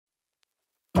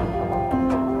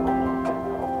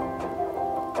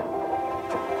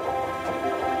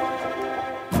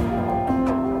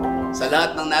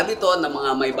lahat ng narito, ng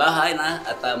mga may bahay na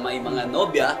at may mga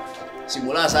nobya,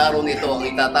 simula sa araw nito, ang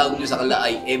itatawag niyo sa kanila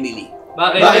ay Emily.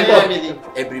 Bakit po? Emily?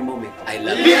 Every moment, I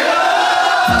love you.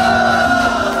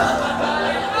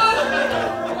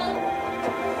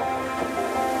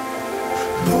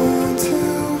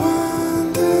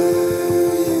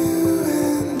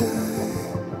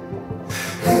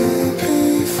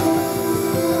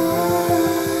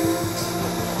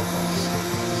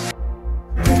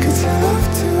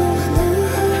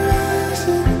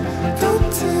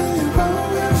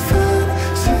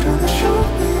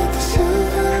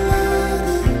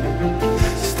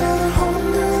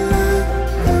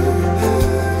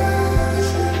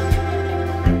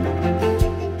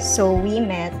 So we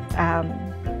met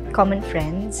common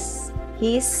friends.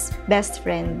 His best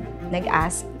friend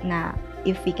nag-ask na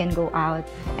if we can go out.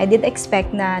 I did expect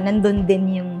na nandun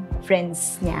din yung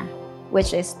friends niya,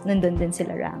 which is nandun din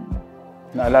sila Ram.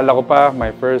 Naalala ko pa, my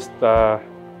first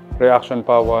reaction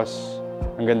pa was,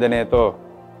 ang ganda nito.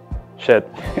 Shit.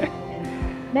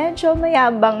 Medyo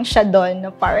mayabang siya doon na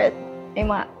part.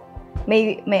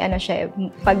 May ano siya,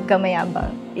 pagka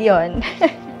mayabang. Iyon.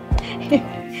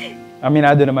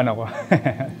 Aminado naman ako.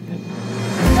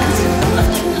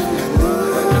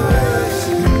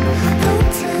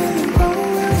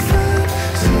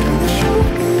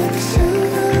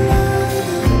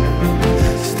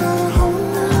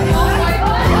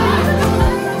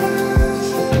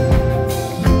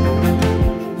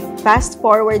 Fast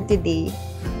forward today,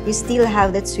 you still have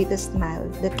that sweetest smile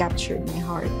that captured my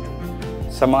heart.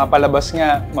 Sa mga palabas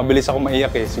nga, mabilis ako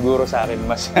maiyak eh. Siguro sa akin,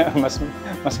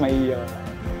 mas maiiyak.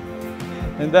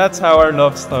 And that's how our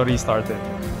love story started.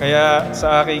 Kaya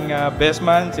sa aking best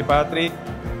man, si Patrick,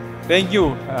 thank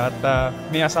you. At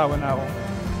may asawa na ako.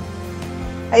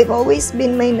 I've always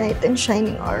been my knight in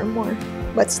shining armor.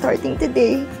 But starting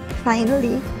today,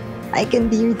 finally, I can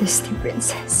be your Disney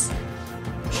princess.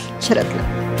 Charot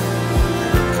lang.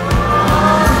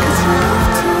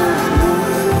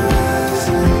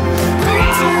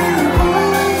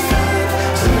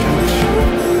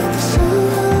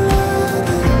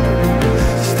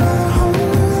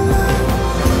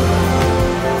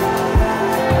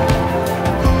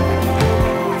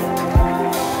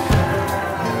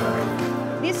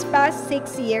 Past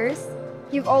 6 years,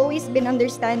 you've always been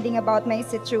understanding about my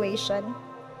situation,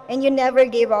 and you never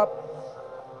gave up.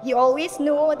 You always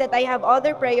knew that I have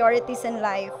other priorities in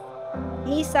life.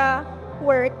 Lisa,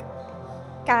 work,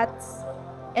 cats,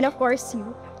 and of course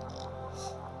you.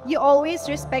 You always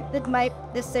respected my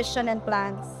decision and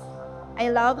plans.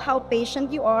 I love how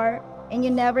patient you are, and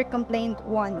you never complained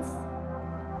once.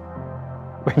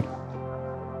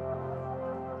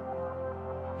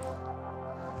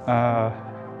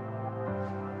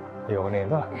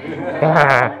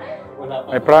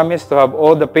 I promise to have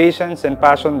all the patience and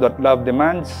passion that love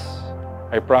demands.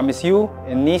 I promise you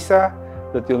and Nisa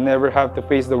that you'll never have to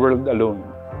face the world alone.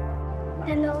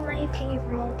 Hello, my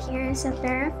favorite. Here is a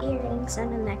pair of earrings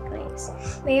and a necklace.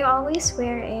 May you always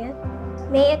wear it.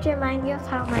 May it remind you of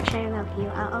how much I love you.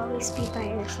 I'll always be by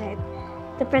your side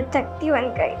to protect you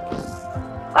and guide you.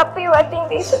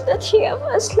 Papiwating dito na siya,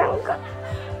 mas lang ka.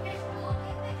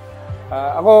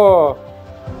 Ako,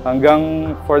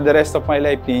 hanggang for the rest of my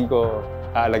life, tingin ko,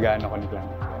 aalagaan ako ni Clang.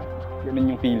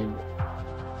 Ganun yung feeling ko.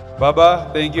 Baba,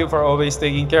 thank you for always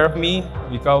taking care of me.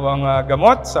 Ikaw ang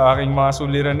gamot sa aking mga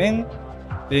suliranin.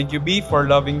 Thank you, B, for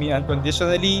loving me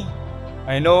unconditionally.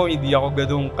 I know, hindi ako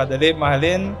gadong kadali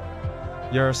mahalin.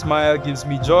 Your smile gives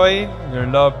me joy. Your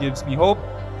love gives me hope.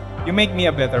 You make me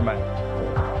a better man.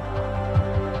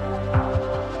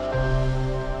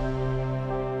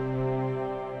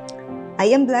 I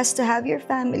am blessed to have your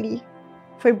family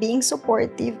for being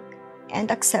supportive and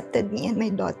accepted me and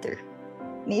my daughter.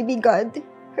 Maybe God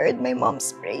heard my mom's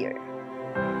prayer.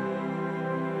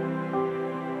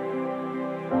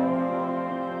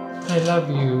 I love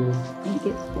you. Thank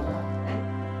you.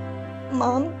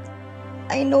 Mom,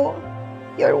 I know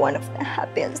you're one of the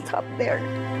happiest up there.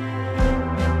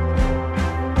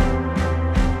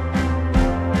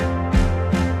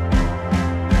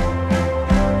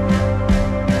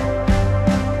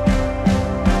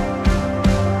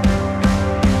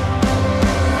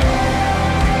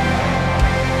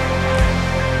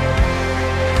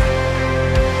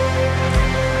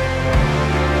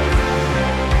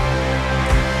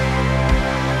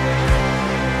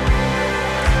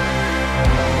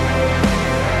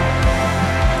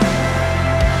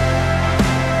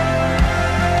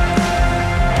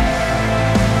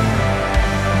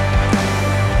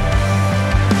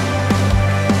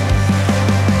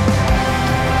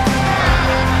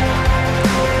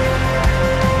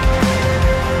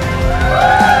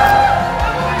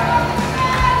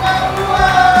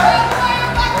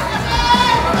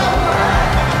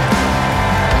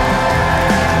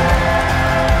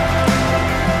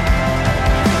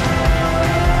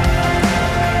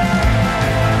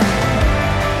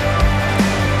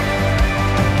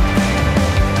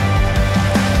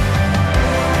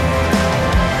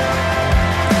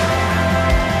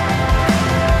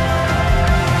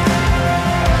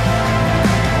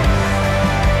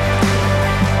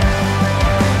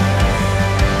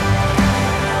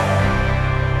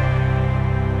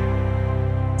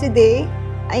 Today,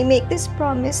 I make this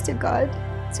promise to God,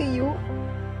 to you,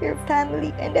 your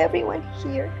family, and everyone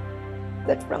here,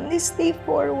 that from this day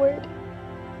forward,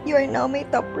 you are now my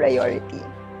top priority.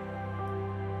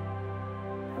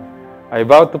 I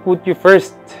vow to put you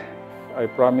first. I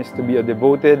promise to be a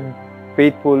devoted,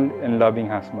 faithful, and loving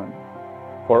husband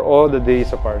for all the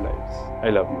days of our lives. I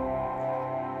love you.